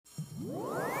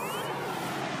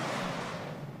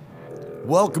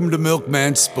Welcome to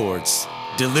Milkman Sports,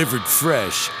 delivered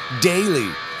fresh, daily,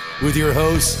 with your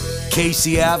hosts,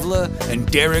 Casey Avila and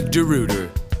Derek DeRuiter.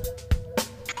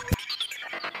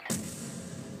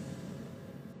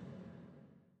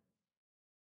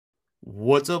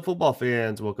 What's up, football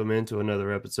fans? Welcome into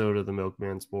another episode of the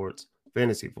Milkman Sports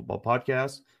Fantasy Football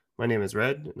Podcast. My name is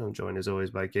Red, and I'm joined as always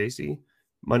by Casey.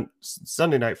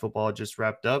 Sunday Night Football just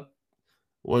wrapped up.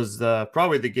 Was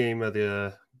probably the game of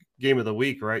the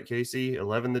week, right, Casey?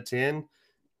 11-10.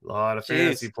 A lot of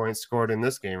fantasy points scored in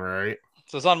this game, right?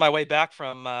 So I was on my way back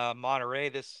from Monterey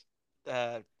this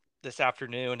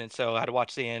afternoon, and so I had to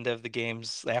watch the end of the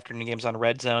afternoon games on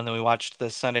Red Zone. Then we watched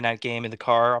the Sunday night game in the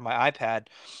car on my iPad.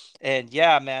 And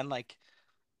yeah, man, like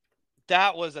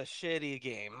that was a shitty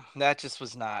game. That just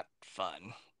was not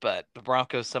fun. But the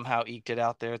Broncos somehow eked it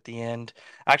out there at the end.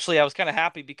 Actually, I was kind of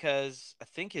happy because I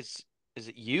think is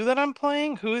it you that I'm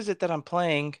playing? Who is it that I'm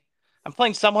playing? I'm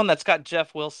playing someone that's got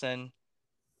Jeff Wilson,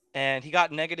 and he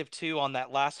got -2 on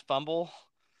that last fumble,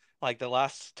 like the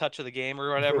last touch of the game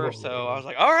or whatever. So I was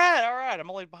like, all right. I'm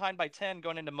only behind by 10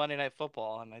 going into Monday Night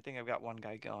Football, and I think I've got one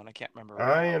guy going. I can't remember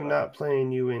right I now, am not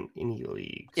playing you in any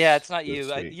leagues. Yeah, it's not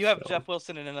you. Week, you have Jeff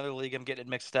Wilson in another league. I'm getting it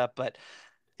mixed up, but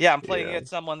yeah, I'm playing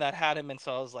against someone that had him, and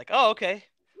so I was like, oh, okay.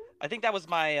 I think that was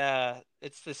my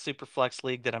it's the super flex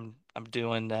league that I'm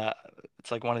doing. It's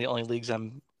like one of the only leagues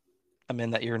I'm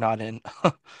in that you're not in.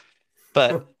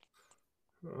 But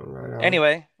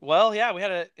anyway, well, yeah, we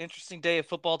had an interesting day of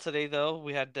football today, though.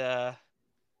 We had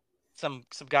some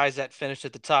guys that finished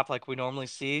at the top like we normally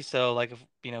see. So, like,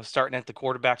 starting at the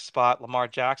quarterback spot, Lamar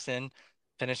Jackson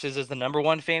finishes as the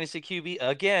 #1 fantasy QB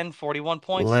again, 41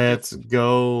 points. Let's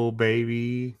go,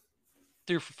 baby.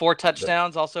 Threw for 4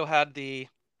 touchdowns. Also had the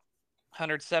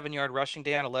 107-yard rushing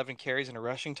day on 11 carries and a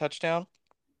rushing touchdown.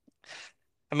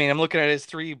 I mean, I'm looking at his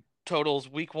 3 totals.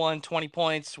 Week 1, 20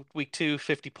 points. Week 2,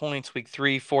 50 points. Week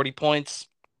 3, 40 points.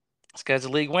 This guy's a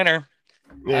league winner.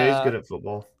 Yeah, he's good at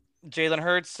football. Jalen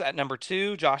Hurts at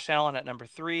 #2. Josh Allen at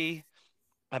 #3.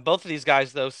 Both of these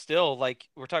guys, though, still, like,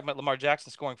 we're talking about Lamar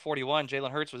Jackson scoring 41.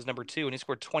 Jalen Hurts was #2, and he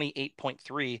scored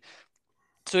 28.3.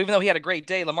 So even though he had a great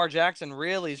day, Lamar Jackson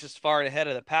really is just far ahead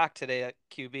of the pack today at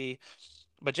QB.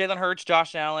 But Jalen Hurts,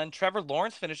 Josh Allen, Trevor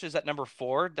Lawrence finishes at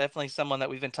 #4. Definitely someone that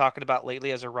we've been talking about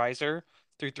lately as a riser.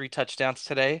 Threw 3 touchdowns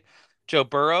today. Joe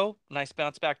Burrow, nice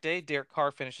bounce back day. Derek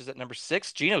Carr finishes at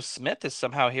 #6. Geno Smith is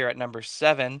somehow here at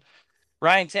 #7.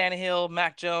 Ryan Tannehill,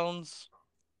 Mac Jones.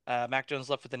 Mac Jones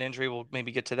left with an injury. We'll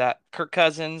maybe get to that. Kirk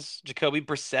Cousins, Jacoby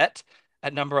Brissett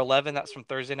at #11. That's from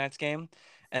Thursday night's game.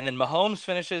 And then Mahomes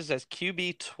finishes as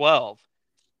QB 12.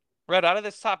 Right out of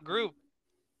this top group,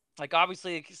 like,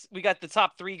 obviously, we got the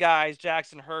top 3 guys,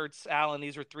 Jackson, Hurts, Allen.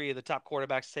 These are 3 of the top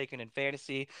quarterbacks taken in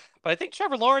fantasy. But I think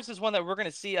Trevor Lawrence is one that we're going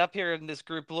to see up here in this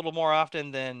group a little more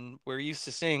often than we're used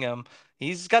to seeing him.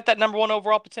 He's got that #1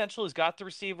 overall potential. He's got the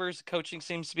receivers. Coaching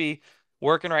seems to be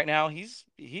working right now.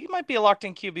 He might be a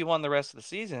locked-in QB1 the rest of the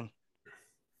season.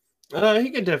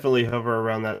 He could definitely hover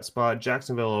around that spot.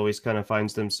 Jacksonville always kind of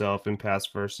finds themselves in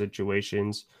pass-first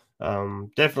situations.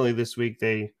 Definitely this week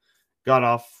they got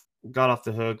off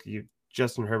the hook.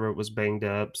 Justin Herbert was banged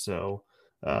up, so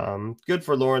good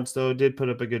for Lawrence though. Did put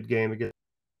up a good game against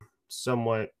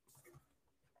somewhat.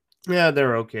 Yeah,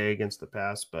 they're okay against the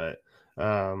pass, but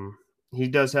he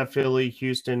does have Philly,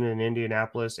 Houston, and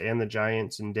Indianapolis, and the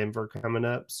Giants and Denver coming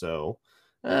up. So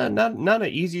not an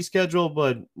easy schedule,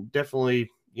 but definitely,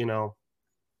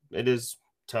 it is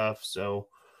tough. So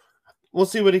we'll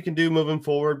see what he can do moving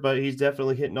forward, but he's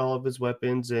definitely hitting all of his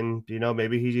weapons. And,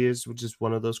 maybe he is just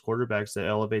one of those quarterbacks that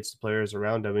elevates the players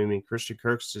around him. I mean, Christian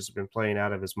Kirk's just been playing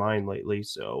out of his mind lately.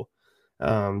 So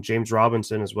James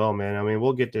Robinson as well, man. I mean,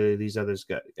 we'll get to these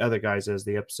other guys as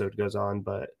the episode goes on,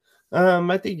 but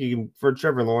I think for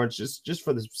Trevor Lawrence, just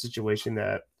for the situation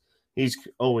that he's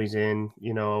always in,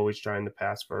 always trying to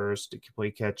pass first to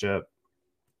play catch up.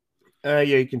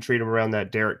 You can treat him around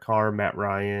that Derek Carr, Matt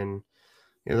Ryan,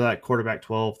 that quarterback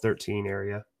 12, 13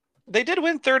 area. They did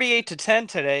win 38-10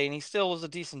 today, and he still was a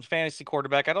decent fantasy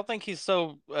quarterback. I don't think he's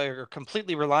so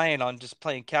completely reliant on just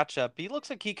playing catch up. He looks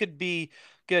like he could be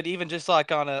good, even just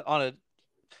like on a.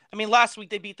 I mean, last week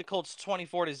they beat the Colts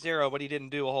 24-0, but he didn't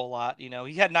do a whole lot.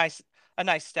 He had a nice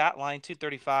stat line,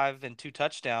 235 and 2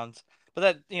 touchdowns. But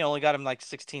that, only got him like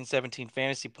 16, 17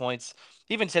 fantasy points.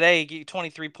 Even today,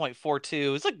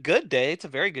 23.42. It's a good day. It's a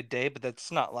very good day, but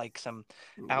that's not like some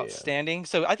outstanding. Yeah.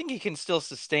 So I think he can still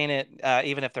sustain it,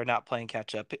 even if they're not playing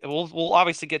catch up. We'll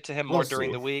obviously get to him more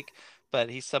during the week, but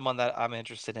he's someone that I'm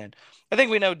interested in. I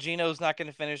think we know Geno's not going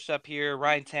to finish up here.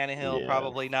 Ryan Tannehill,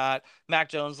 probably not. Mac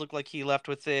Jones looked like he left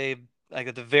with a like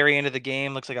at the very end of the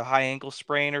game. Looks like a high ankle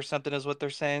sprain or something is what they're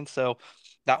saying. So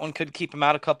that one could keep him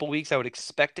out a couple weeks. I would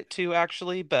expect it to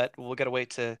actually, but we'll gotta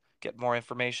wait to get more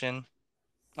information.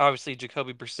 Obviously,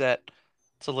 Jacoby Brissett,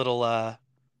 it's a little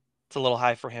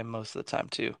high for him most of the time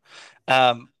too.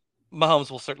 Um,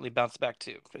 Mahomes will certainly bounce back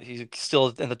too. He's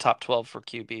still in the top 12 for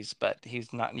QBs, but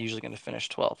he's not usually going to finish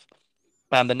 12th.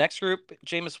 The next group,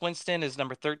 Jameis Winston is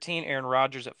number 13, Aaron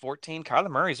Rodgers at 14. Kyler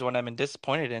Murray is the one I've been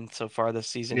disappointed in so far this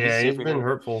season. Yeah, he's been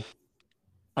hurtful.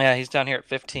 Yeah, he's down here at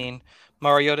 15.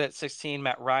 Mariota at 16,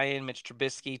 Matt Ryan, Mitch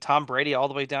Trubisky, Tom Brady all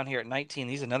the way down here at 19.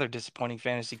 He's another disappointing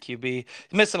fantasy QB. He's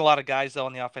missing a lot of guys though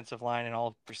on the offensive line and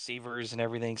all receivers and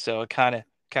everything, so it kind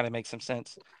of makes some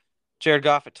sense. Jared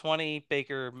Goff at 20,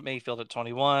 Baker Mayfield at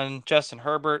 21, Justin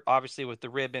Herbert, obviously with the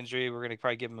rib injury, we're going to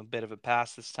probably give him a bit of a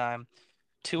pass this time.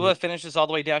 Tua finishes all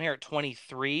the way down here at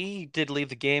 23. He did leave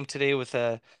the game today with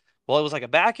it was like a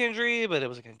back injury, but it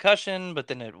was a concussion, but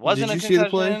then it wasn't a concussion. See the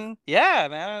play? Yeah,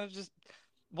 man.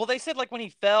 They said like when he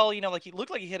fell, like he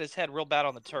looked like he hit his head real bad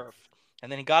on the turf.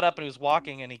 And then he got up and he was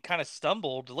walking and he kind of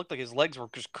stumbled. It looked like his legs were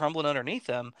just crumbling underneath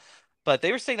him. But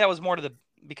they were saying that was more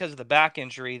because of the back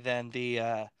injury than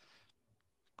the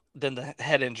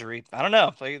head injury. I don't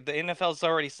know. Like, the NFL's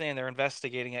already saying they're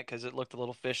investigating it because it looked a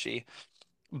little fishy.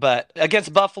 But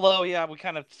against Buffalo, yeah, we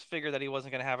kind of figured that he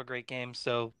wasn't going to have a great game,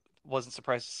 so wasn't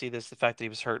surprised to see this. The fact that he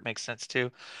was hurt makes sense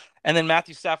too. And then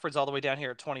Matthew Stafford's all the way down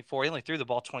here at 24. He only threw the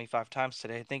ball 25 times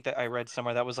today. I think that I read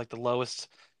somewhere that was like the lowest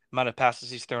amount of passes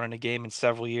he's thrown in a game in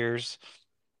several years.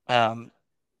 And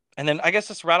then I guess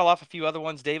let's rattle off a few other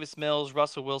ones. Davis Mills,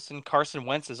 Russell Wilson, Carson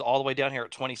Wentz is all the way down here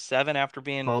at 27 after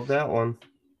being... Called that one.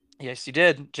 Yes, you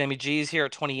did. Jimmy G's here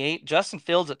at 28. Justin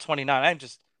Fields at 29. I'm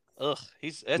just...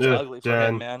 it's ugly for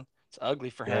him, man. It's ugly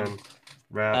for him.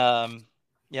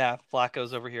 Yeah,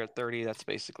 Flacco's over here at 30. That's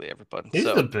basically everybody. He's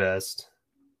the best.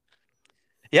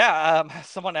 Yeah,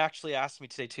 someone actually asked me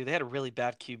today too. They had a really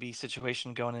bad QB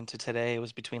situation going into today. It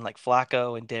was between like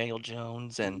Flacco and Daniel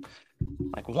Jones and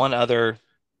like one other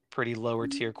pretty lower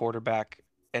tier quarterback.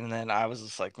 And then I was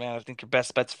just like, man, I think your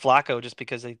best bet's Flacco just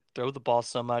because they throw the ball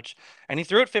so much. And he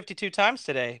threw it 52 times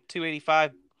today,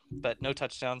 285, but no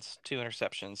touchdowns, 2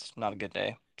 interceptions. Not a good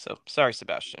day. So sorry,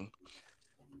 Sebastian.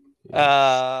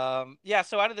 Yeah.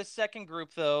 So out of the second group,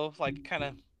 though, like kind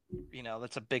of,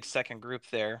 that's a big second group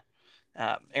there.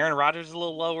 Aaron Rodgers is a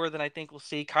little lower than I think we'll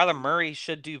see. Kyler Murray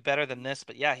should do better than this,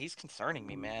 but yeah, he's concerning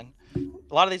me, man.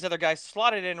 A lot of these other guys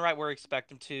slotted in right where we expect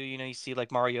them to. You see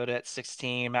like Mariota at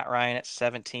 16, Matt Ryan at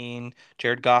 17,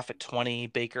 Jared Goff at 20,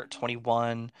 Baker at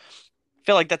 21. I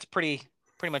feel like that's pretty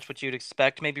much what you'd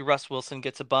expect. Maybe Russ Wilson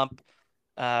gets a bump.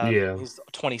 He's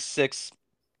 26.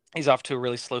 He's off to a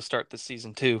really slow start this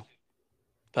season too.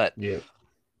 But yeah.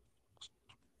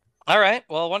 All right.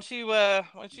 Well, why don't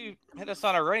you hit us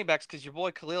on our running backs, because your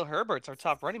boy Khalil Herbert's our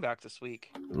top running back this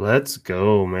week. Let's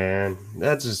go, man.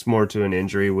 That's just more to an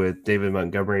injury with David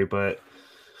Montgomery, but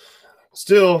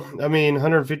still, I mean,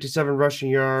 157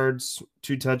 rushing yards,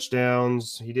 2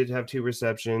 touchdowns. He did have 2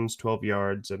 receptions, 12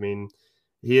 yards. I mean,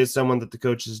 he is someone that the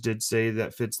coaches did say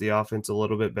that fits the offense a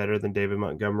little bit better than David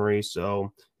Montgomery.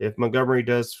 So if Montgomery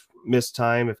does miss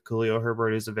time, if Khalil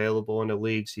Herbert is available in the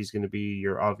leagues, he's going to be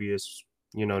your obvious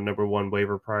number one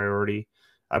waiver priority.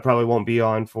 I probably won't be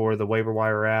on for the waiver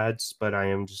wire ads, but I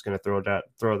am just going to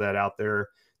throw that out there.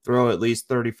 Throw at least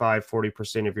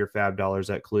 35-40% of your fab dollars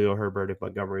at Khalil Herbert if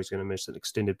Montgomery is going to miss an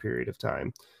extended period of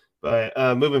time. But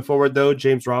moving forward, though,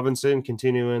 James Robinson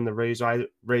continuing the raised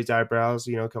eyebrows,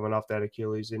 coming off that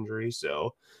Achilles injury.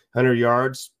 So 100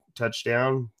 yards,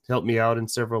 touchdown, helped me out in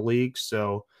several leagues.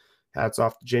 So hats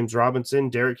off to James Robinson.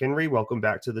 Derrick Henry, welcome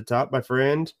back to the top, my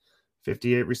friend.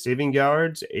 58 receiving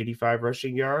yards, 85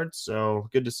 rushing yards. So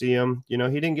good to see him. He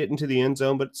didn't get into the end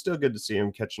zone, but it's still good to see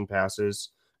him catching passes.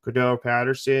 Cordell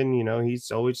Patterson, he's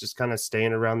always just kind of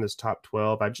staying around this top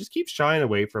 12. I just keep shying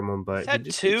away from him, but he's had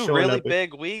 2 really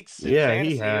big weeks. Yeah,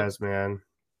 he has, man.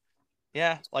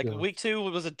 Yeah, week 2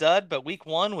 was a dud, but week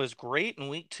 1 was great,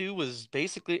 and week 2 was week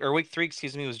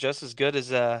 3, was just as good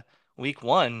as week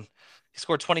 1. He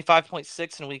scored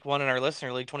 25.6 in week 1 in our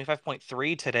listener league,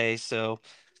 25.3 today. So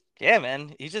yeah,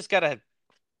 man, you just got to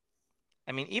 –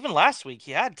 I mean, even last week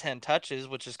he had 10 touches,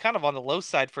 which is kind of on the low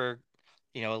side for,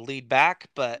 a lead back.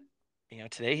 But,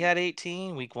 today he had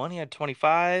 18. Week 1 he had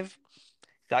 25.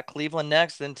 Got Cleveland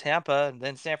next, then Tampa, and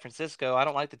then San Francisco. I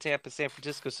don't like the Tampa-San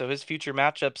Francisco, so his future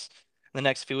matchups in the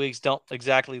next few weeks don't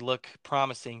exactly look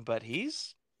promising. But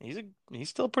he's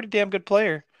still a pretty damn good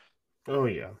player. Oh,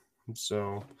 yeah.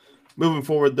 So moving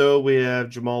forward, though, we have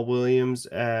Jamal Williams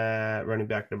at running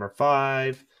back number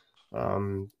 5.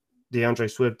 DeAndre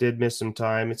Swift did miss some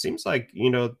time. It seems like,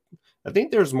 I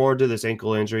think there's more to this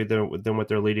ankle injury than what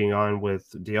they're leading on with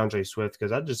DeAndre Swift,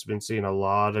 because I've just been seeing a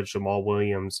lot of Jamal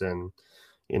Williams, and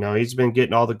he's been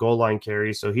getting all the goal line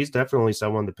carries, so he's definitely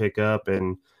someone to pick up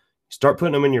and start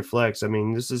putting him in your flex. I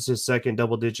mean, this is his second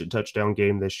double-digit touchdown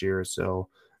game this year, so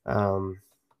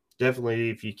definitely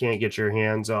if you can't get your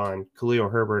hands on Khalil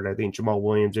Herbert, I think Jamal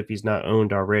Williams, if he's not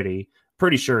owned already,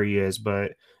 pretty sure he is,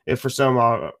 but if for some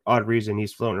odd reason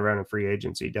he's floating around in free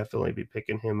agency, definitely be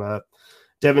picking him up.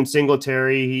 Devin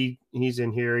Singletary, he's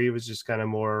in here. He was just kind of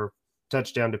more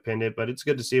touchdown dependent, but it's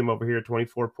good to see him over here,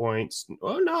 24 points.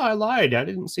 Oh, no, I lied. I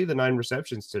didn't see the 9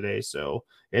 receptions today, so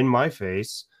in my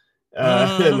face.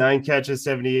 9 catches,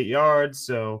 78 yards,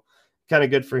 so kind of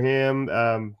good for him.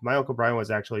 My Uncle Brian was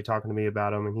actually talking to me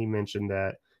about him, and he mentioned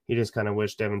that he just kind of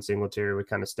wished Devin Singletary would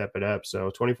kind of step it up.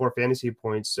 So 24 fantasy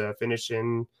points,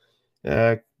 finishing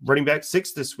running back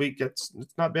 6 this week. It's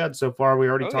not bad so far. We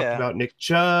already talked about Nick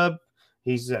Chubb.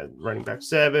 He's at running back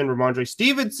 7. Ramondre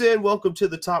Stevenson, welcome to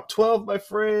the top 12, my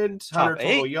friend. 100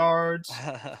 total yards.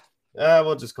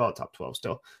 We'll just call it top 12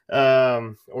 still.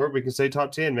 Or we can say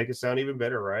top 10, make it sound even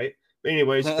better, right? But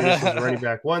anyways, finishes running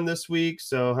back 1 this week,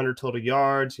 so 100 total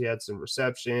yards. He had some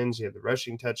receptions. He had the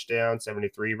rushing touchdown,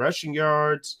 73 rushing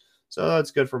yards. So that's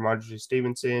good for Ramondre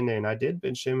Stevenson, and I did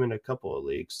bench him in a couple of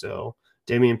leagues. So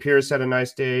Damian Pierce had a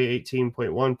nice day,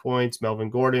 18.1 points.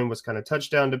 Melvin Gordon was kind of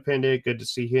touchdown dependent. Good to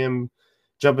see him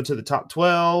jumping to the top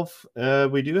 12.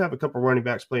 We do have a couple running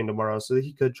backs playing tomorrow, so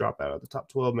he could drop out of the top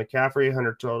 12. McCaffrey,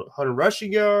 100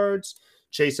 rushing yards.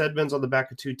 Chase Edmonds on the back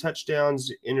of 2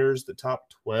 touchdowns enters the top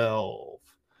 12.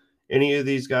 Any of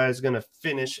these guys going to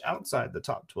finish outside the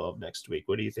top 12 next week?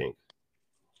 What do you think?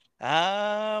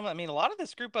 I mean, a lot of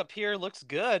this group up here looks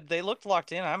good. They looked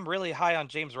locked in. I'm really high on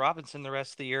James Robinson the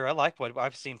rest of the year. I like what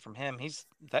I've seen from him.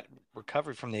 That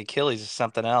recovery from the Achilles is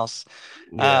something else.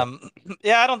 Yeah,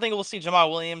 I don't think we'll see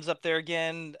Jamal Williams up there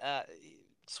again.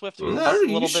 Swift was a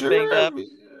little bit banged up.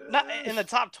 Not in the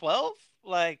top 12.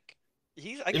 Like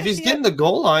if he's getting the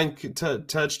goal line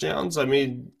touchdowns, I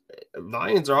mean,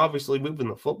 Lions are obviously moving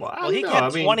the football. Well, he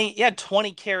had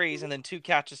 20 carries and then 2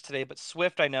 catches today, but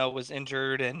Swift, I know, was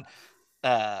injured, and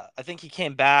I think he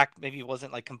came back. Maybe he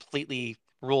wasn't like completely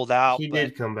ruled out. He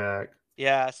did come back.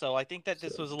 Yeah, so I think that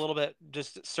this was a little bit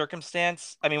just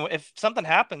circumstance. I mean, if something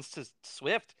happens to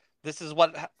Swift, this is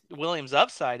what Williams'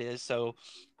 upside is. So,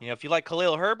 if you like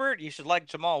Khalil Herbert, you should like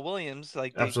Jamal Williams.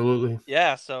 Absolutely.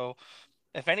 Yeah, so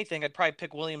if anything, I'd probably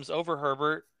pick Williams over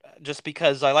Herbert just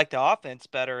because I like the offense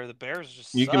better. The Bears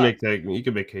just you can make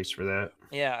a case for that.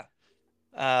 Yeah.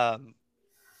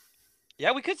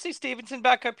 Yeah, we could see Stevenson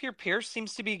back up here. Pierce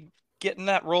seems to be getting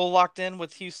that role locked in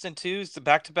with Houston too. It's the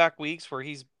back-to-back weeks where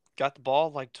he's got the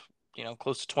ball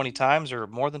close to 20 times or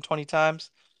more than 20 times.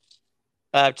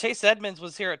 Chase Edmonds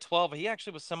was here at 12. He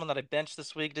actually was someone that I benched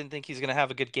this week. Didn't think he's going to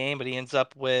have a good game, but he ends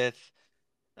up with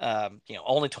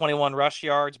only 21 rush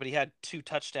yards, but he had 2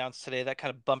 touchdowns today. That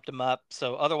kind of bumped him up.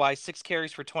 So otherwise, 6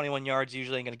 carries for 21 yards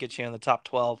usually going to get you in the top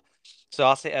 12. So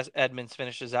I'll say as Edmonds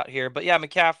finishes out here. But yeah,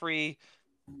 McCaffrey,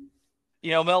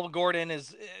 Melvin Gordon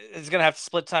is going to have to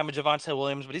split time with Javonte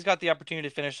Williams, but he's got the opportunity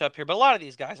to finish up here. But a lot of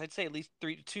these guys, I'd say at least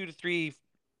 2 to 3,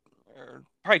 or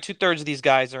probably 2/3 of these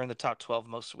guys are in the top 12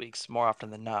 most weeks, more often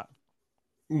than not.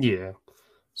 Yeah.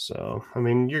 So, I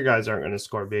mean, your guys aren't going to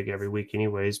score big every week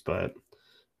anyways, but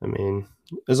I mean,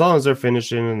 as long as they're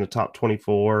finishing in the top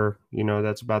 24,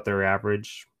 that's about their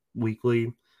average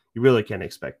weekly. You really can't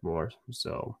expect more.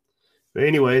 So, but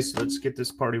anyways, let's get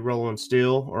this party rolling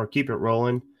still, or keep it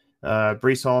rolling.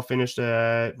 Breece Hall finished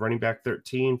at running back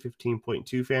 13,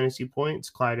 15.2 fantasy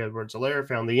points. Clyde Edwards-Helaire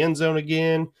found the end zone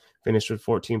again, finished with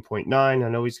 14.9. I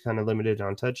know he's kind of limited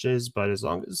on touches, but as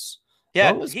long as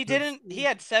he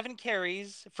had 7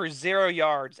 carries for 0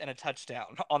 yards and a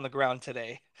touchdown on the ground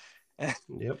today.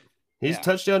 Yep. He's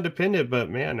touchdown dependent, but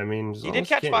man, I mean, he did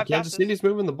catch 5 passes. Kansas City's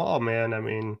moving the ball, man. I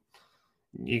mean,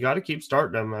 you got to keep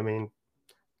starting them. I mean,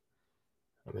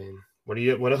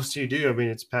 what else do you do? I mean,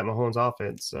 it's Pat Mahomes'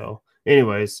 offense. So,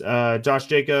 anyways, Josh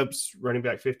Jacobs, running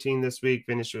back 15 this week,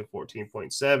 finished with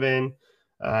 14.7.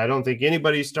 I don't think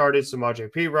anybody started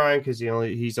Samaje Perine because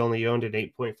he's only owned in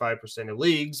 8.5% of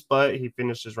leagues, but he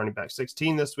finished as running back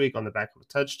 16 this week on the back of a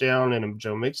touchdown and a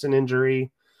Joe Mixon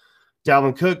injury.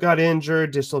 Dalvin Cook got injured,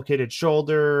 dislocated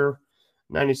shoulder,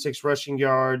 96 rushing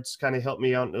yards, kind of helped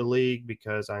me out in the league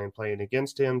because I am playing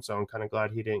against him, so I'm kind of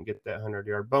glad he didn't get that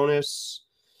 100-yard bonus.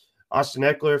 Austin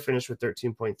Eckler finished with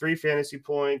 13.3 fantasy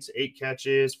points, 8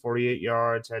 catches, 48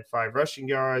 yards, had 5 rushing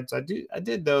yards. I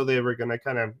did though they were going to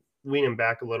kind of wean him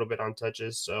back a little bit on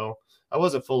touches, so I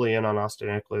wasn't fully in on Austin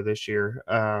Eckler this year.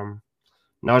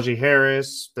 Najee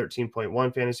Harris,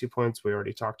 13.1 fantasy points. We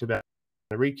already talked about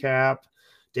The recap: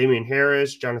 Damian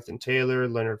Harris, Jonathan Taylor,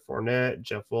 Leonard Fournette,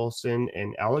 Jeff Wilson,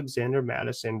 and Alexander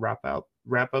Mattison wrap up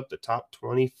the top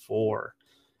 24.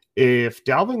 If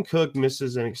Dalvin Cook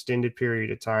misses an extended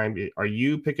period of time, are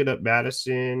you picking up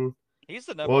Mattison? He's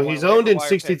the number Well, one he's owned in waiver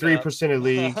wire 63% of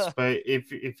leagues, pickup. but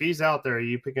if he's out there, are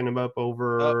you picking him up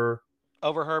over?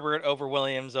 Over Herbert, over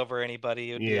Williams, over anybody?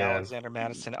 It would be Yeah, Alexander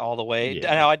Mattison all the way.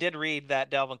 yeah, Now, I did read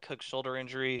that Dalvin Cook's shoulder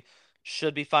injury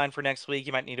should be fine for next week.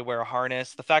 You might need to wear a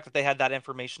harness. The fact that they had that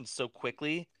information so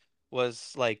quickly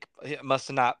was like, it must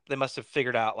have not, they must have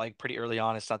figured out like pretty early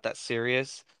on it's not that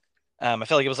serious. I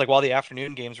feel like it was like while the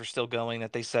afternoon games were still going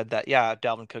that they said that, yeah,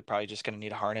 Dalvin Cook probably just going to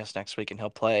need a harness next week and he'll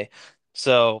play.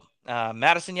 So,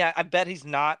 Madison, yeah, I bet he's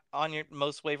not on your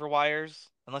most waiver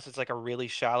wires unless it's like a really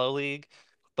shallow league.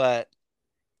 But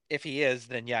if he is,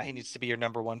 then yeah, he needs to be your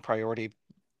number one priority.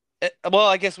 Well,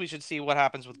 I guess we should see what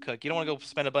happens with Cook. You don't want to go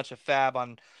spend a bunch of fab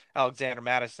on Alexander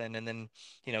Mattison and then,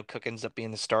 Cook ends up being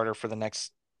the starter for the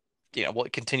next,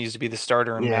 what continues to be the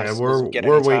starter and yeah. Madison We're doesn't get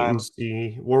any waiting time. to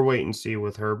see. We're waiting to see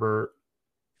with Herbert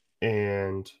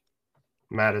and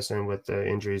Madison with the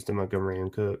injuries to Montgomery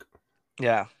and Cook.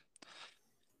 Yeah.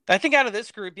 I think out of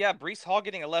this group, yeah, Breece Hall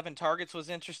getting 11 targets was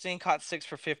interesting. Caught 6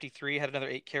 for 53, had another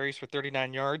 8 carries for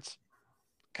 39 yards.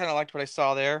 Kind of liked what I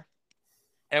saw there.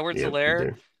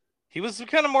 Edwards-Helaire, he was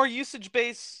kind of more usage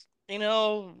based,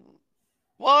 Well,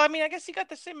 I mean, I guess he got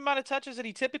the same amount of touches that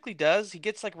he typically does. He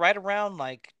gets like right around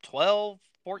like 12,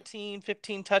 14,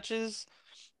 15 touches.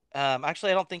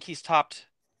 Actually, I don't think he's topped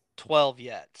 12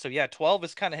 yet. So yeah, 12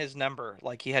 is kind of his number.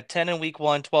 Like he had 10 in week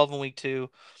 1, 12 in week 2,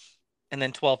 and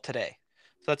then 12 today.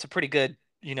 So that's a pretty good,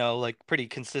 like pretty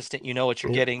consistent. You know what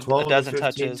you're getting. 12 a dozen to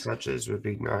 15 touches would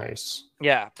be nice.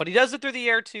 Yeah, but he does it through the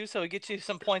air too, so he gets you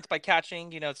some points by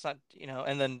catching. It's not,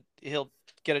 and then he'll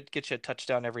get you a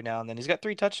touchdown every now and then. He's got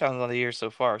 3 touchdowns on the year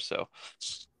so far. So,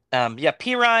 yeah,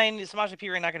 Samaje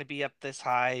Perine not going to be up this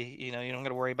high. You don't got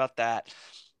to worry about that.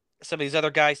 Some of these other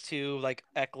guys too, like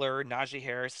Eckler, Najee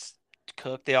Harris,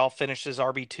 Cook, they all finished as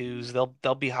RB2s.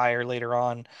 They'll be higher later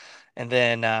on, and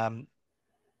then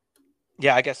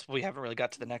yeah, I guess we haven't really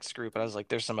got to the next group, but I was like,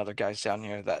 there's some other guys down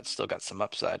here that still got some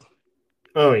upside.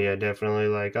 Oh yeah, definitely.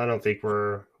 Like I don't think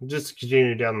we're just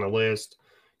continuing down the list.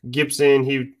 Gibson,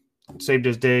 he saved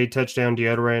his day, touchdown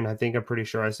deodorant. I'm pretty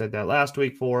sure I said that last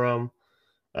week for him.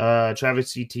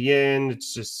 Travis Etienne,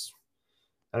 it's just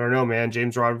I don't know, man.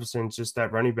 James Robinson's just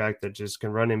that running back that just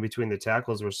can run in between the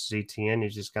tackles versus Etienne.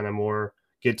 He's just kind of more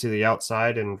get to the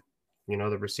outside and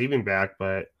the receiving back,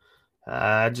 but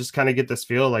I just kind of get this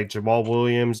feel like Jamal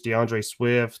Williams, DeAndre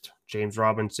Swift, James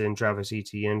Robinson, Travis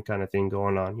Etienne kind of thing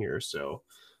going on here. So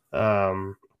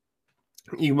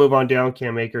you move on down.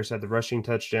 Cam Akers had the rushing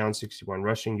touchdown, 61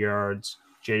 rushing yards.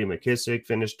 J.D. McKissick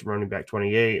finished running back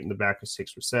 28 in the back of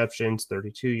 6 receptions,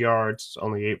 32 yards,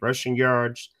 only 8 rushing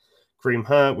yards. Kareem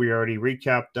Hunt, we already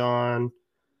recapped on.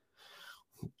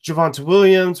 Javonte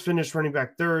Williams finished running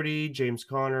back 30. James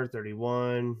Conner,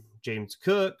 31. James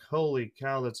Cook, holy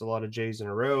cow, that's a lot of J's in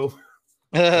a row.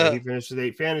 He finished with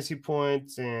 8 fantasy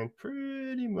points, and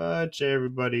pretty much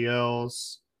everybody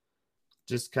else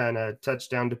just kind of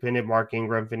touchdown dependent. Mark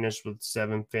Ingram finished with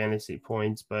 7 fantasy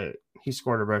points, but he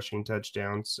scored a rushing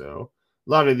touchdown. So a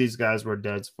lot of these guys were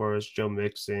duds for us. Joe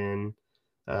Mixon,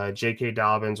 J.K.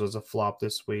 Dobbins was a flop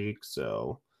this week.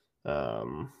 So,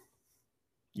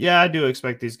 yeah, I do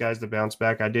expect these guys to bounce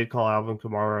back. I did call Alvin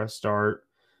Kamara a start.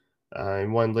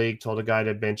 In one league, told a guy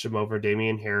to bench him over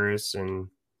Damian Harris, and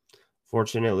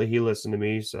fortunately, he listened to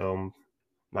me. So,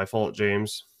 my fault,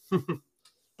 James.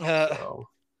 So,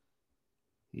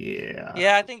 yeah.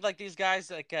 Yeah, I think like these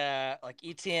guys like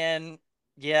Etienne,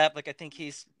 yeah, like I think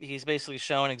he's basically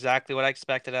shown exactly what I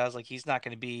expected. I was like, he's not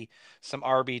going to be some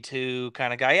RB2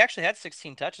 kind of guy. He actually had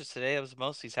 16 touches today. It was the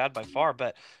most he's had by far,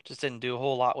 but just didn't do a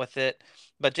whole lot with it.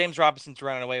 But James Robinson's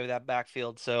running away with that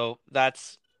backfield, so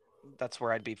that's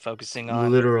where I'd be focusing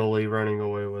on. Literally running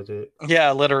away with it.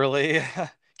 Yeah, literally.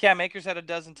 Cam Akers had a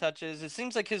dozen touches. It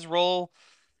seems like his role,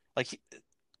 like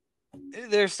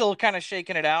they're still kind of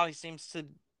shaking it out. He seems to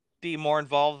be more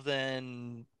involved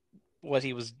than what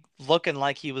he was looking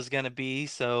like he was going to be.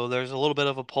 So there's a little bit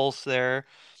of a pulse there.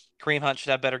 Kareem Hunt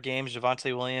should have better games.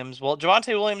 Javonte Williams. Well,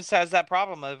 Javonte Williams has that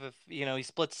problem of if, he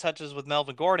splits touches with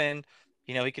Melvin Gordon,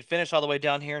 he could finish all the way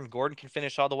down here and Gordon can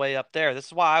finish all the way up there. This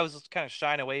is why I was kind of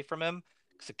shying away from him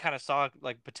because I kind of saw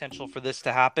like potential for this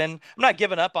to happen. I'm not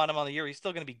giving up on him on the year. He's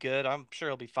still going to be good. I'm sure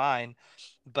he'll be fine.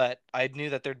 But I knew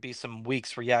that there'd be some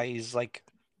weeks where, yeah, he's like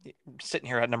sitting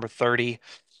here at number 30.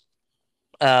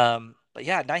 But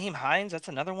yeah, Nyheim Hines, that's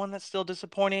another one that's still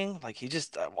disappointing. Like he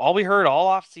just all we heard all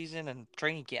off season and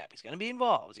training camp, he's gonna be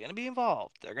involved. He's gonna be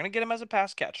involved. They're gonna get him as a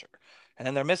pass catcher, and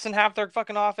then they're missing half their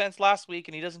fucking offense last week,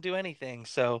 and he doesn't do anything.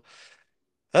 So,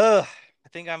 I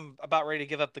think I'm about ready to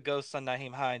give up the ghost on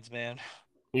Nyheim Hines, man.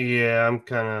 Yeah,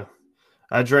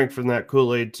 I drank from that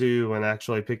Kool-Aid too, and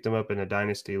actually picked him up in a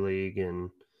dynasty league, and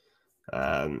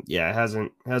yeah,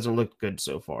 it hasn't looked good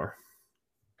so far.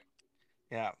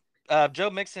 Yeah. Joe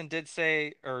Mixon did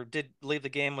leave the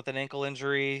game with an ankle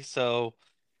injury, so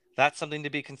that's something to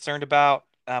be concerned about.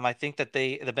 I think that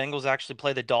the Bengals actually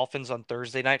play the Dolphins on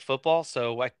Thursday Night Football.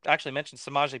 So I actually mentioned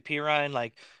Samaje Perine,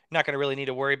 like not going to really need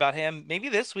to worry about him. Maybe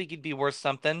this week he'd be worth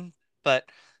something, but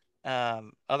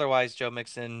otherwise Joe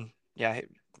Mixon, yeah,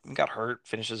 he got hurt,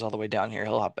 finishes all the way down here.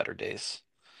 He'll have better days.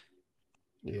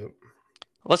 Yep.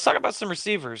 Let's talk about some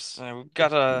receivers. We've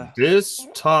got this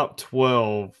top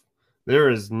 12.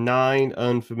 There is 9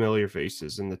 unfamiliar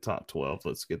faces in the top 12.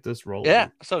 Let's get this rolling. Yeah.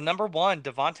 So number 1,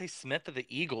 Devontae Smith of the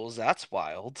Eagles. That's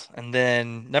wild. And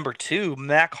then number 2,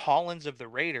 Mac Hollins of the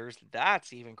Raiders.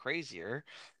 That's even crazier.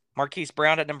 Marquise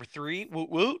Brown at number 3.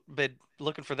 Woot woot. Been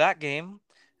looking for that game.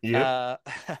 Yep.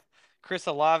 Chris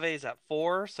Olave is at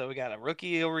 4. So we got a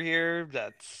rookie over here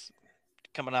that's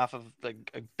coming off of a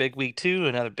big week 2,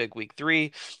 another big week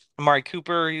 3. Amari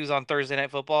Cooper, he was on Thursday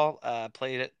Night Football,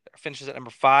 finishes at number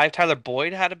 5. Tyler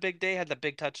Boyd had a big day, had that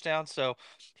big touchdown, so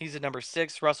he's at number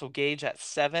 6. Russell Gage at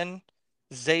 7.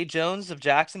 Zay Jones of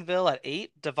Jacksonville at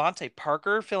 8. Devontae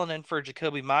Parker filling in for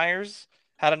Jacoby Myers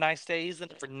had a nice day. He's the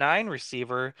number 9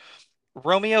 receiver.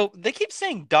 Romeo, they keep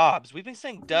saying Dobbs. We've been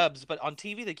saying Dubs, but on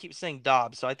TV they keep saying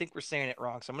Dobbs, so I think we're saying it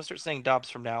wrong. So I'm gonna start saying Dobbs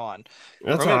from now on.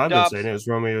 That's how I've been saying it. It was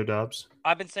Romeo Dobbs.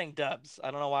 I've been saying Dubs. I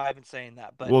don't know why I've been saying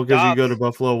that, but well, because you go to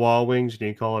Buffalo Wild Wings and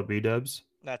you call it B-Dubs.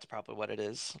 That's probably what it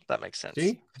is. That makes sense.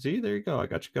 See, there you go. I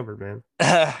got you covered, man.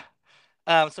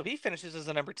 So he finishes as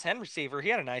the number 10 receiver. He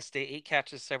had a nice day, 8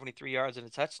 catches, 73 yards, and a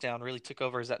touchdown. Really took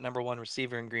over as that number 1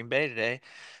 receiver in Green Bay today.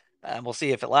 We'll see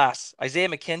if it lasts. Isaiah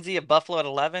McKenzie at Buffalo at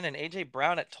 11 and A.J.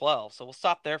 Brown at 12. So we'll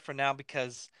stop there for now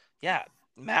because, yeah,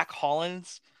 Mac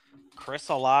Hollins, Chris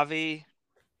Olave,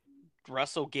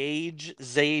 Russell Gage,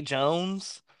 Zay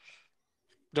Jones,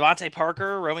 Devontae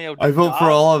Parker, Romeo Dobbs. I vote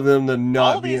for all of them to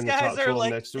not be in the top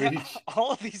 12 next week.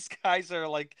 All of these guys are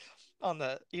like on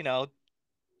the,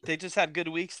 they just had good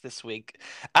weeks this week.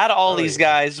 Out of all these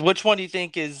guys, which one do you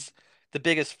think is the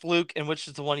biggest fluke and which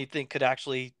is the one you think could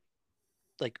actually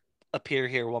like appear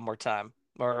here one more time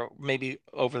or maybe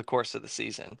over the course of the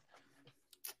season?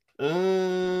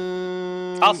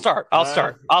 I'll start.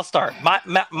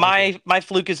 My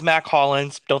fluke is Mac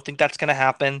Hollins. Don't think that's going to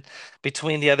happen.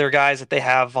 Between the other guys that they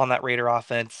have on that Raider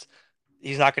offense,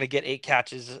 he's not going to get 8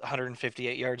 catches,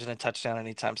 158 yards, and a touchdown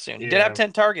anytime soon. He did have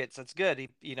 10 targets. That's good. He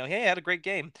had a great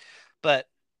game, but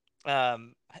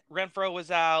Renfro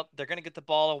was out. They're going to get the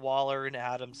ball to Waller and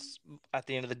Adams at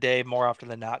the end of the day more often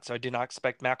than not. So I do not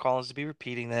expect Mac Hollins to be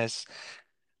repeating this.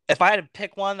 If I had to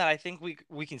pick one that I think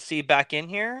we can see back in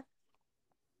here,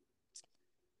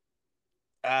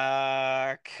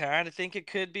 kind of think it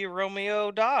could be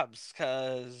Romeo Dobbs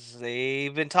because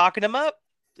they've been talking him up.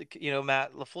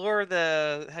 Matt LaFleur,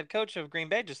 the head coach of Green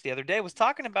Bay, just the other day was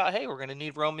talking about, hey, we're going to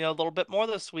need Romeo a little bit more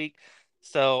this week.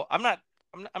 So I'm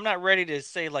not ready to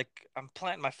say like I'm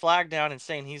planting my flag down and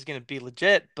saying he's going to be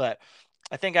legit, but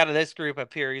I think out of this group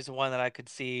up here, he's the one that I could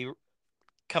see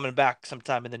coming back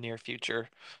sometime in the near future.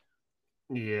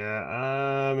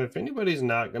 Yeah, if anybody's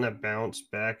not going to bounce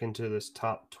back into this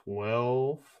top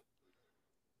 12,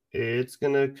 it's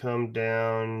going to come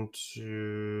down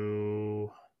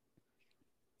to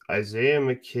Isaiah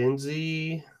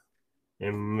McKenzie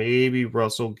and maybe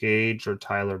Russell Gage or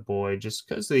Tyler Boyd, just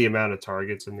because of the amount of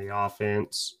targets in the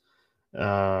offense.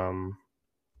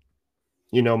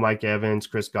 Mike Evans,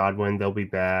 Chris Godwin, they'll be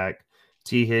back.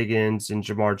 T. Higgins and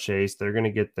Jamar Chase, they're going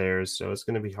to get theirs. So it's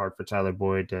going to be hard for Tyler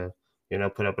Boyd to,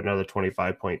 put up another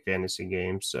 25-point fantasy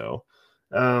game. So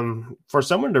for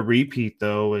someone to repeat,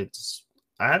 though,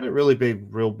 I haven't really been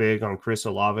real big on Chris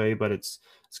Olave, but it's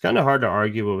kind of hard to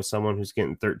argue with someone who's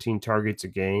getting 13 targets a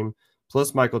game.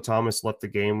 Plus, Michael Thomas left the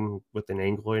game with an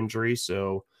ankle injury.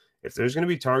 So if there's going to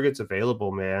be targets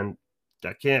available, man,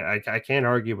 I can't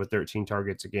argue with 13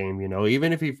 targets a game.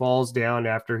 Even if he falls down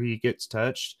after he gets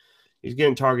touched, he's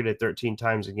getting targeted 13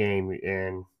 times a game.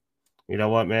 And you know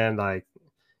what, man? Like,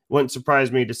 wouldn't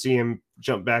surprise me to see him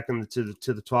jump back into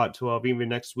the top 12 even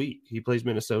next week. He plays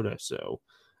Minnesota. So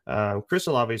Chris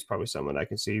Olave is probably someone I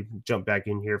can see jump back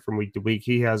in here from week to week.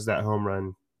 He has that home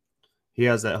run. He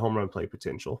has that home run play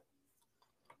potential.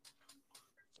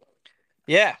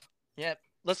 Yeah.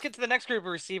 let's get to the next group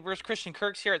of receivers. Christian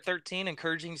Kirk's here at 13,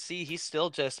 encouraging to see. He's still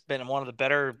just been one of the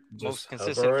better, Just most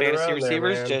consistent hovering fantasy around there,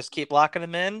 receivers. man. Just keep locking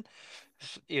him in.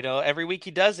 Every week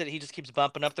he does it, he just keeps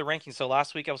bumping up the rankings. So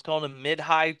last week I was calling him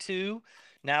mid-high 2.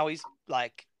 Now he's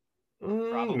like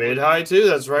probably Mid-high too.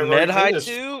 That's right where he mid-high finished.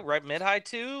 2, right? Mid-high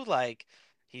 2. Like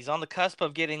he's on the cusp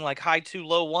of getting like high 2,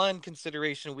 low 1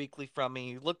 consideration weekly from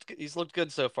me. He's looked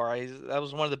good so far. That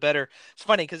was one of the better. It's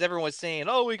funny because everyone was saying,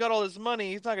 "Oh, we got all this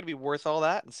money. He's not going to be worth all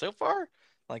that." And so far,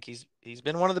 like he's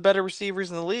been one of the better receivers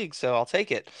in the league. So I'll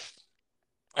take it.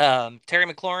 Terry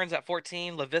McLaurin's at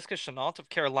 14. Laviska Shenault of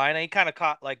Carolina. He kind of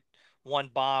caught like one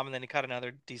bomb and then he caught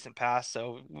another decent pass.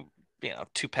 So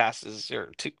 2 passes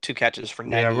or two catches for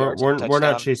 90 yards and a we're not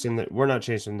touchdown. chasing we're not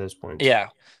chasing those points. Yeah.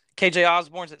 KJ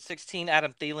Osborne's at 16.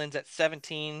 Adam Thielen's at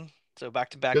 17. So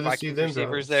back-to-back Vikings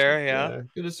receivers there. Yeah.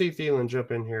 Good to see Thielen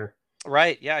jump in here.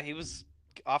 Right. Yeah. He was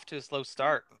off to a slow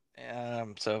start.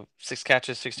 So 6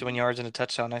 catches, 61 yards, and a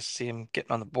touchdown. Nice to see him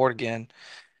getting on the board again.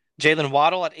 Jalen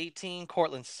Waddle at 18,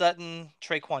 Cortland Sutton,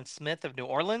 Traquan Smith of New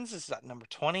Orleans is at number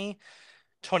 20.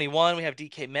 21, we have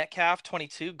DK Metcalf.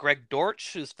 22, Greg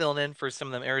Dortch, who's filling in for some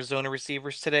of them Arizona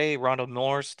receivers today. Rondell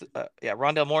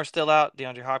Moore's still out.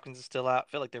 DeAndre Hopkins is still out.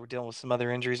 I feel like they were dealing with some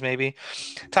other injuries maybe.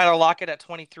 Tyler Lockett at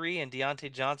 23 and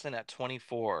Deontay Johnson at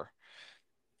 24.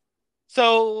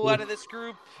 So out of this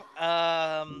group,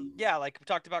 like we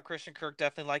talked about, Christian Kirk,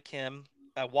 definitely like him.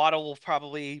 Waddle will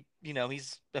probably,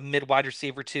 he's a mid-wide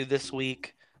receiver too this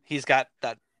week. He's got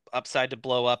that upside to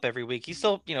blow up every week. He's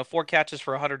still, 4 catches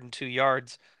for 102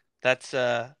 yards. That's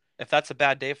if that's a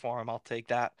bad day for him, I'll take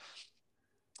that.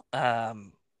 I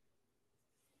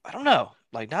don't know.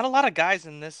 Like not a lot of guys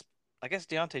in this. I guess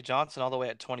Deontay Johnson all the way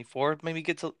at 24 maybe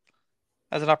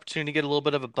has an opportunity to get a little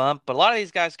bit of a bump, but a lot of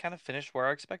these guys kind of finished where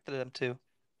I expected them to.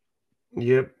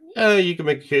 Yep. You can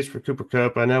make a case for Cooper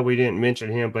Kupp. I know we didn't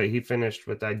mention him, but he finished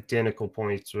with identical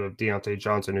points of Deontay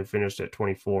Johnson, who finished at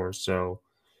 24. So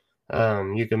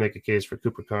you can make a case for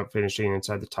Cooper Kupp finishing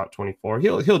inside the top 24.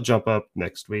 He'll jump up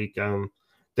next week.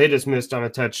 They just missed on a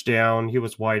touchdown. He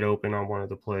was wide open on one of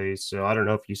the plays. So I don't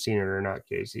know if you've seen it or not,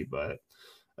 Casey, but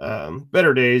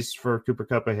better days for Cooper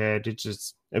Kupp ahead.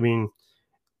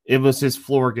 It was his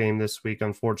floor game this week,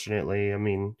 unfortunately. I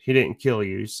mean, he didn't kill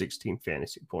you, 16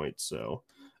 fantasy points. So,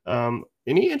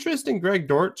 any interest in Greg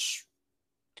Dortch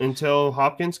until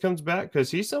Hopkins comes back?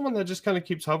 Because he's someone that just kind of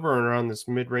keeps hovering around this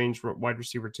mid-range wide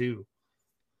receiver too.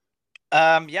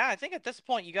 I think at this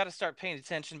point you got to start paying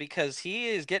attention because he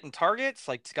is getting targets.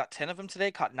 Like he's got 10 of them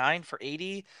today, caught 9 for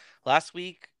 80. Last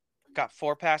week, got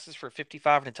 4 passes for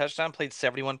 55 and a touchdown, played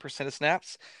 71% of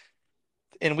snaps.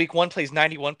 In week 1, plays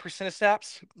 91% of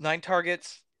snaps, 9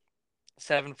 targets,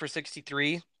 7 for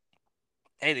 63.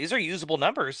 Hey, these are usable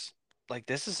numbers. Like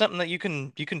this is something that you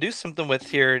can do something with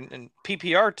here. And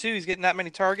PPR too, he's getting that many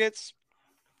targets.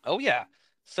 Oh yeah.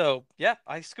 So yeah,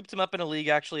 I scooped him up in a league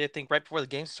actually. I think right before the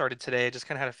game started today. I just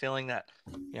kind of had a feeling that,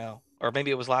 or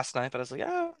maybe it was last night, but I was like,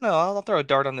 oh no, I'll throw a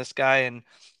dart on this guy, and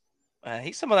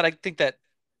he's someone that I think that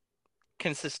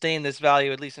can sustain this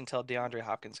value at least until DeAndre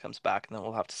Hopkins comes back, and then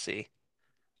we'll have to see.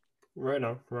 Right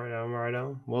on.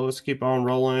 Well, let's keep on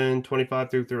rolling 25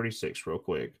 through 36 real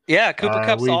quick. Yeah, Cooper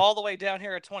Kupp's all the way down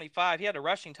here at 25. He had a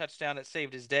rushing touchdown that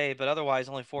saved his day, but otherwise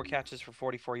only 4 catches for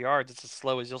 44 yards. It's as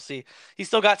slow as you'll see. He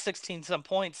still got 16-some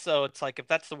points, so it's like if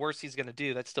that's the worst he's going to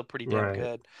do, that's still pretty damn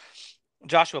good.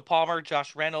 Joshua Palmer,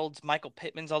 Josh Reynolds, Michael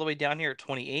Pittman's all the way down here at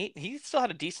 28. He still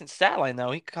had a decent stat line,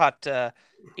 though. He caught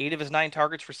 8 of his 9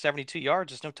 targets for 72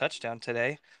 yards. Just no touchdown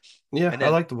today. Yeah, I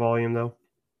like the volume, though.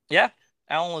 Yeah.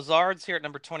 Alan Lazard's here at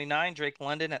number 29. Drake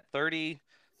London at 30.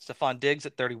 Stephon Diggs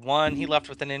at 31. He left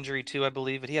with an injury, too, I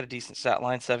believe, but he had a decent stat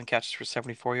line, 7 catches for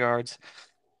 74 yards.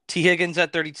 T. Higgins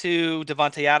at 32.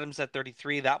 Devontae Adams at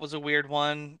 33. That was a weird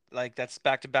one. Like, that's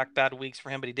back-to-back bad weeks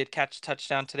for him, but he did catch a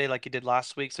touchdown today like he did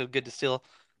last week, so good to still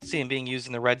see him being used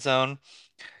in the red zone.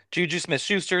 Juju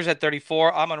Smith-Schuster's at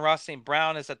 34. Amon-Ra St.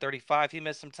 Brown is at 35. He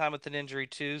missed some time with an injury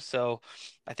too, so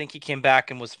I think he came back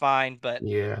and was fine, but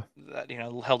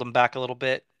held him back a little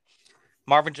bit.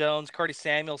 Marvin Jones, Curtis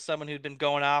Samuel, someone who'd been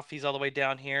going off. He's all the way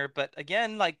down here, but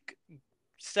again, like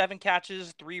 7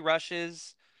 catches, 3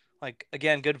 rushes, like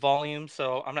again, good volume,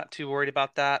 so I'm not too worried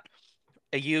about that.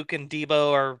 Ayuk and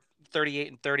Debo are 38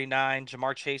 and 39.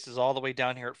 Jamar Chase is all the way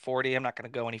down here at 40. I'm not going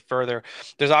to go any further.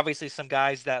 There's obviously some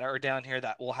guys that are down here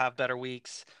that will have better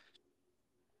weeks.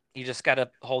 You just got to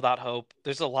hold out hope.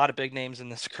 There's a lot of big names in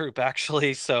this group,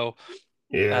 actually. So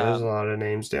yeah, there's a lot of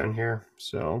names down here.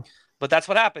 So, but that's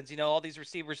what happens. All these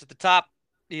receivers at the top,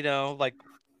 like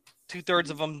 2/3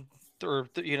 of them, or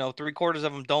 3/4 of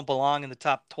them don't belong in the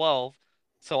top 12.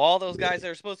 So all those guys that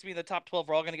are supposed to be in the top 12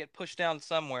 are all going to get pushed down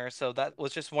somewhere. So that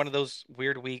was just one of those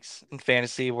weird weeks in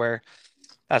fantasy where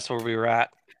that's where we were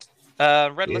at.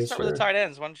 Red, let's Yes, start with the sir. tight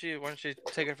ends. Why don't you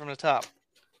take it from the top?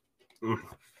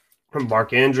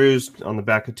 Mark Andrews on the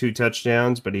back of 2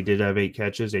 touchdowns, but he did have 8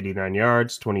 catches, 89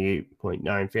 yards,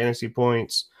 28.9 fantasy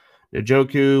points.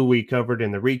 Njoku, we covered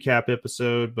in the recap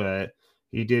episode, but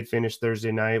he did finish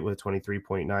Thursday night with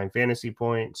 23.9 fantasy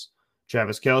points.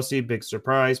 Travis Kelce, big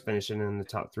surprise, finishing in the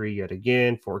top 3 yet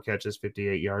again, 4 catches,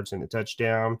 58 yards, and a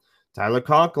touchdown. Tyler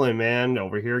Conklin, man,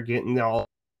 over here getting all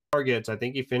targets. I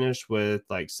think he finished with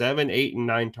like 7, 8, and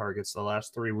 9 targets the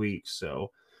last 3 weeks.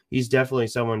 So he's definitely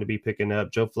someone to be picking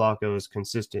up. Joe Flacco is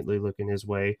consistently looking his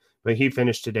way, but he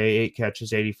finished today 8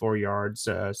 catches, 84 yards,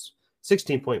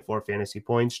 16.4 fantasy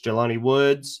points. Jelani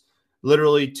Woods,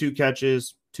 literally 2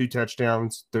 catches, 2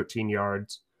 touchdowns, 13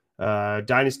 yards.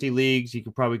 Dynasty leagues, you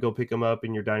could probably go pick him up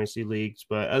in your dynasty leagues,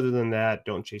 but other than that,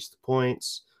 don't chase the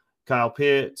points. Kyle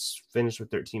Pitts finished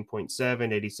with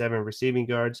 13.7, 87 receiving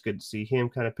yards. Good to see him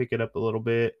kind of pick it up a little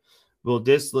bit. Will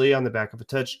Disley on the back of a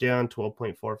touchdown,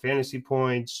 12.4 fantasy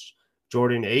points.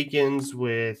 Jordan Akins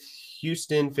with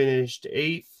Houston finished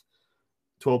 8th,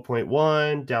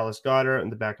 12.1. Dallas Goedert on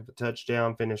the back of a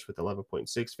touchdown, finished with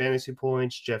 11.6 fantasy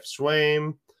points. Jeff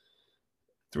Swaim,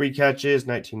 3 catches,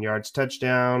 19 yards,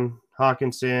 touchdown.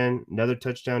 Hawkinson, another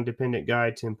touchdown dependent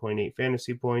guy, 10.8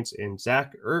 fantasy points. And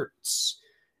Zach Ertz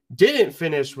didn't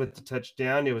finish with the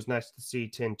touchdown. It was nice to see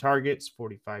 10 targets,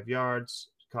 45 yards,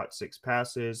 caught 6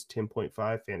 passes, 10.5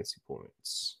 fantasy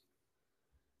points.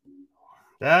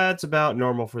 That's about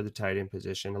normal for the tight end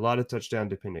position. A lot of touchdown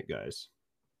dependent guys.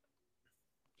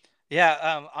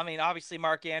 Yeah, I mean, obviously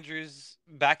Mark Andrews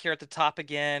back here at the top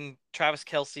again. Travis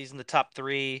Kelce's in the top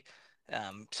 3.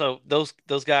 So those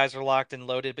guys are locked and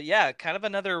loaded. But yeah, kind of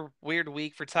another weird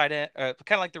week for tight end. Kind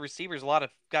of like the receivers. A lot of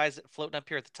guys floating up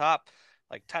here at the top,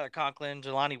 like Tyler Conklin,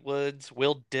 Jelani Woods,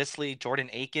 Will Disley, Jordan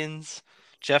Akins,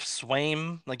 Jeff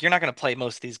Swaim. Like you're not going to play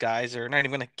most of these guys, or not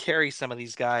even going to carry some of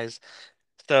these guys.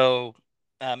 So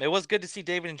it was good to see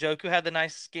David Njoku had the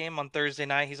nice game on Thursday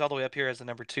night. He's all the way up here as the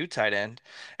number 2 tight end.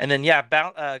 And then, yeah,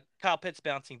 Kyle Pitts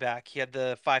bouncing back. He had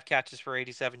the 5 catches for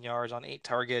 87 yards on 8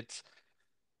 targets.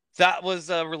 That was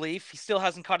a relief. He still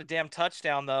hasn't caught a damn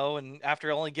touchdown, though. And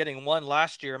after only getting 1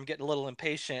 last year, I'm getting a little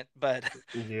impatient. But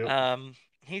Yep.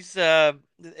 he's I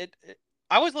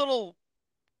was a little.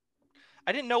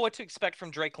 I didn't know what to expect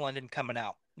from Drake London coming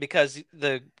out because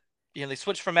they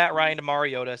switched from Matt Ryan to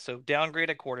Mariota, so downgrade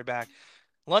at quarterback.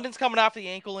 London's coming off the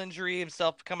ankle injury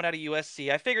himself, coming out of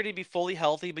USC. I figured he'd be fully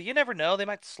healthy, but you never know. They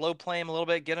might slow play him a little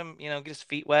bit, get him, get his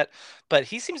feet wet. But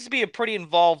he seems to be a pretty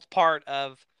involved part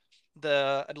of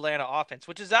the Atlanta offense,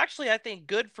 which is actually, I think,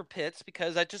 good for Pitts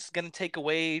because that's just going to take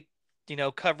away,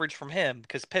 coverage from him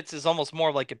because Pitts is almost more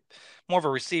of a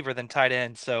receiver than tight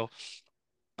end. So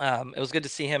it was good to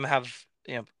see him have,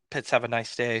 Pitts have a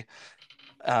nice day.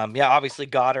 Yeah, obviously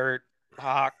Goddard,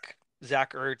 Hawk,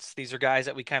 Zach Ertz. These are guys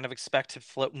that we kind of expect to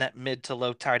float in that mid to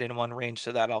low tight end 1 range,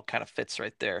 so that all kind of fits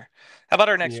right there. How about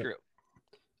our next Yep.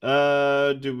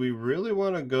 group? Do we really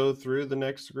want to go through the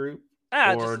next group?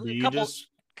 Just Or do a you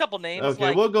couple names.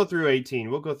 Okay, we'll go through 18.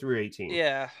 We'll go through 18.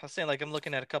 Yeah, I was saying I'm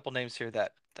looking at a couple names here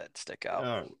that stick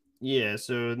out. Yeah,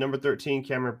 so number 13,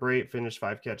 Cameron Brate finished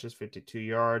 5 catches, 52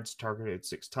 yards, targeted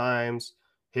 6 times.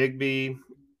 Higbee,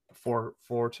 four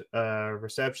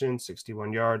receptions,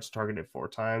 61 yards, targeted 4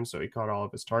 times. So he caught all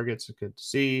of his targets. Good to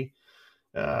see.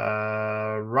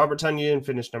 Robert Tonyan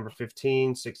finished number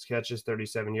 15, 6 catches,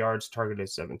 37 yards, targeted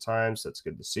 7 times. That's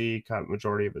good to see. Caught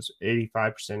majority of his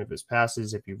 85% of his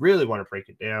passes. If you really want to break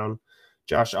it down,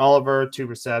 Josh Oliver, 2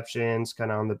 receptions,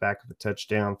 kind of on the back of a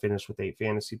touchdown, finished with 8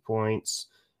 fantasy points.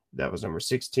 That was number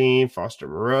 16, Foster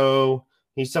Moreau.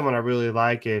 He's someone I really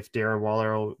like if Darren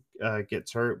Waller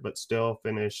gets hurt, but still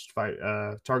finished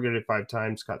targeted 5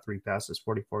 times, caught 3 passes,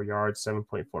 44 yards,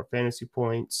 7.4 fantasy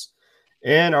points.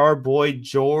 And our boy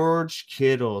George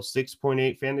Kittle,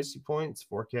 6.8 fantasy points,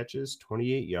 4 catches,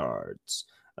 28 yards.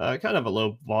 Kind of a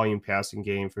low volume passing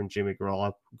game from Jimmy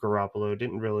Garoppolo.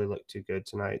 Didn't really look too good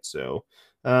tonight. So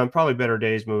probably better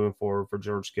days moving forward for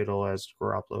George Kittle as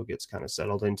Garoppolo gets kind of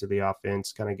settled into the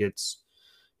offense, kind of gets,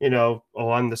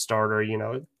 I'm the starter,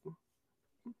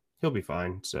 he'll be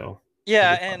fine. So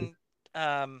yeah,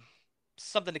 and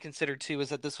something to consider too is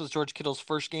that this was George Kittle's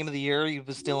first game of the year. He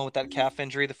was dealing with that calf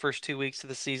injury the first 2 weeks of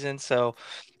the season, so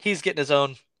he's getting his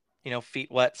own,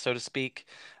 feet wet, so to speak.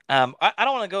 I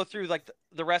don't want to go through like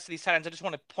the rest of these tight ends. I just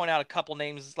want to point out a couple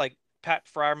names like Pat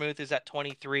Freiermuth is at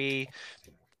 23.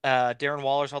 Darren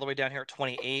Waller's all the way down here at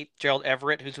 28. Gerald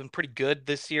Everett, who's been pretty good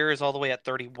this year, is all the way at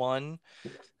 31.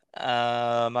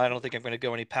 I don't think I'm going to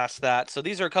go any past that. So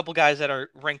these are a couple guys that are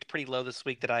ranked pretty low this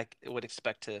week that I would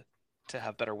expect to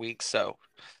have better weeks. So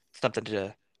something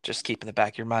to just keep in the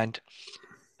back of your mind.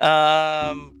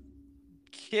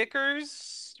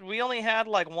 Kickers, we only had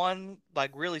like one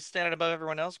like really standing above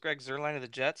everyone else, Greg Zuerlein of the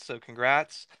Jets. So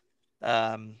congrats.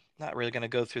 Not really going to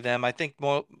go through them. I think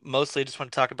mostly just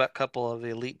want to talk about a couple of the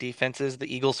elite defenses.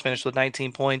 The Eagles finished with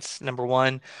 19 points, number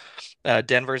one.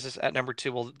 Denver's is at number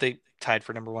two. Well, they tied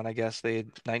for number one, I guess. They had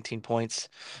 19 points.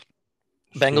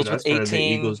 Shoot, Bengals I with started the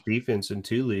 18. Eagles defense in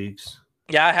 2 leagues.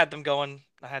 Yeah, I had them going.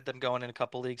 I had them going in a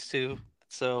couple leagues too.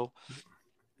 So,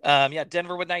 yeah,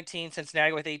 Denver with 19,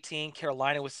 Cincinnati with 18,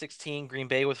 Carolina with 16, Green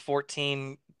Bay with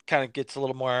 14. Kind of gets a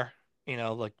little more,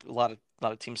 like a lot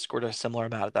of teams scored a similar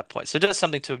amount at that point. So just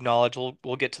something to acknowledge.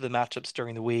 We'll get to the matchups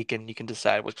during the week, and you can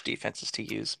decide which defenses to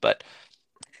use. But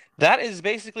that is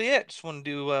basically it. Just want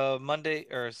to do a Monday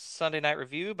or Sunday night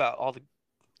review about all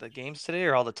the games today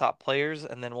or all the top players,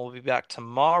 and then we'll be back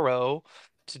tomorrow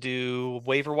to do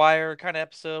waiver wire kind of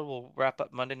episode. We'll wrap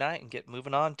up Monday night and get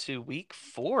moving on to week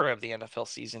 4 of the NFL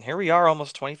season. Here we are,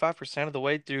 almost 25% of the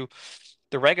way through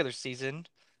the regular season,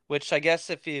 which I guess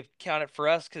if you count it for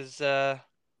us, because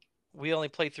we only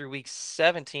play through week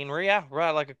 17. We're at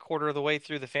like a quarter of the way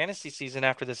through the fantasy season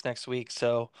after this next week,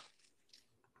 so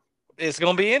it's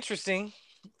gonna be interesting.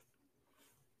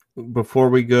 Before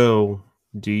we go,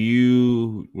 do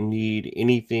you need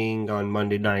anything on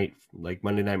Monday night, like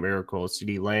Monday Night Miracle?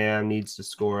 CeeDee Lamb needs to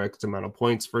score X amount of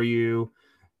points for you.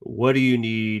 What do you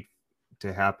need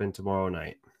to happen tomorrow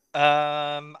night?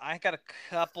 I got a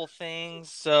couple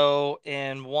things. So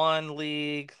in one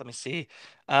league, let me see.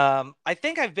 I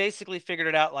think I've basically figured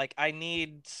it out. Like I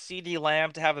need CeeDee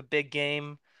Lamb to have a big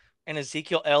game and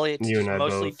Ezekiel Elliott to You and just I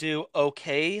mostly both. do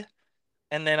okay.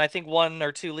 And then I think 1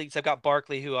 or 2 leagues I've got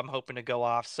Barkley, who I'm hoping to go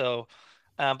off. So,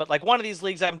 but like one of these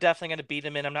leagues, I'm definitely going to beat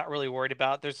him in. I'm not really worried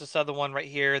about. There's this other one right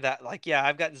here that like, yeah,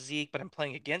 I've got Zeke, but I'm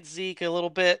playing against Zeke a little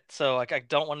bit. So like, I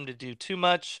don't want him to do too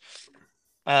much.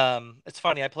 It's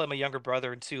funny. I play my younger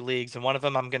brother in 2 leagues, and one of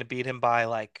them I'm going to beat him by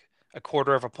like a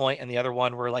quarter of a point, and the other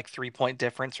one we're like 3 point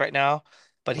difference right now.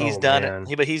 But he's Oh done it.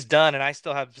 man. But he's done, and I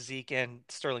still have Zeke and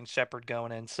Sterling Shepard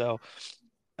going in. So,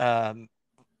 um,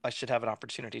 I should have an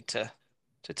opportunity to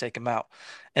take him out.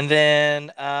 And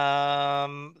then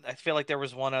I feel like there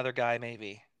was one other guy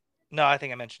maybe. No, I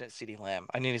think I mentioned it, CeeDee Lamb.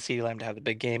 I need a CeeDee Lamb to have the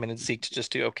big game and Zeke to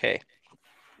just do okay.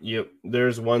 Yep.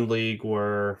 There's one league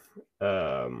where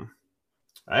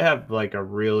I have like a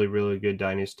really, really good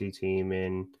dynasty team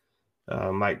in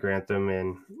Mike Grantham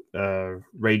and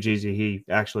Ray Jeezy. He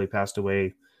actually passed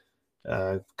away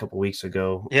a couple weeks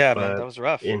ago. Yeah, man, that But was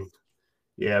rough. in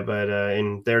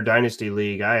their dynasty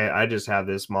league, I just have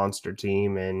this monster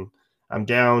team, and I'm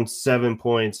down 7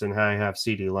 points, and I have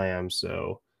CeeDee Lamb.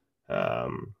 So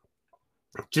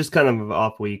just kind of an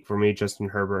off week for me. Justin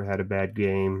Herbert had a bad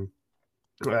game.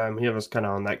 He was kind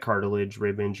of on that cartilage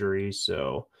rib injury,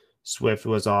 so Swift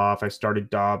was off. I started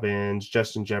Dobbins.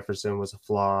 Justin Jefferson was a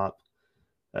flop.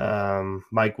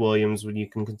 Mike Williams, when you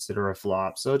can consider a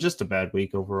flop. So just a bad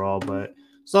week overall. But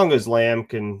as long as Lamb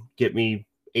can get me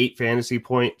 8 fantasy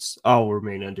points, I'll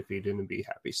remain undefeated and be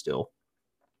happy still.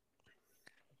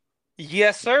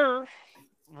 Yes, sir.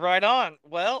 Right on.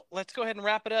 Well, let's go ahead and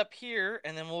wrap it up here,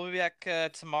 and then we'll be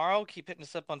back tomorrow. Keep hitting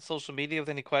us up on social media with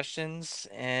any questions.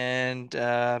 And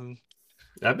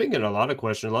I've been getting a lot of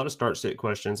questions, a lot of start sit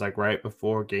questions, like right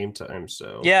before game time.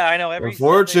 So yeah, I know every Sunday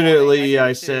morning unfortunately, I I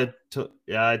do too. said,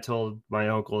 I told my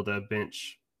uncle to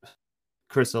bench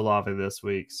Chris Olave this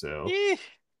week. So Eeh.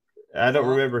 I don't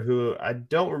Well, remember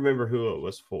who it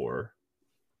was for.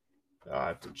 I'll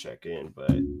have to check in,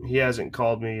 but he hasn't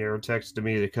called me or texted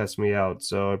me to cuss me out,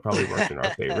 so it probably worked in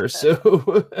our favor.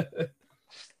 So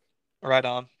right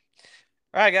on.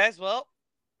 All right, guys. Well,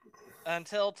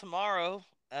 until tomorrow,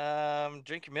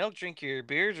 drink your milk, drink your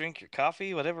beer, drink your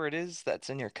coffee, whatever it is that's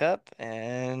in your cup,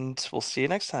 and we'll see you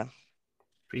next time.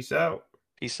 peace out.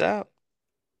 Peace out.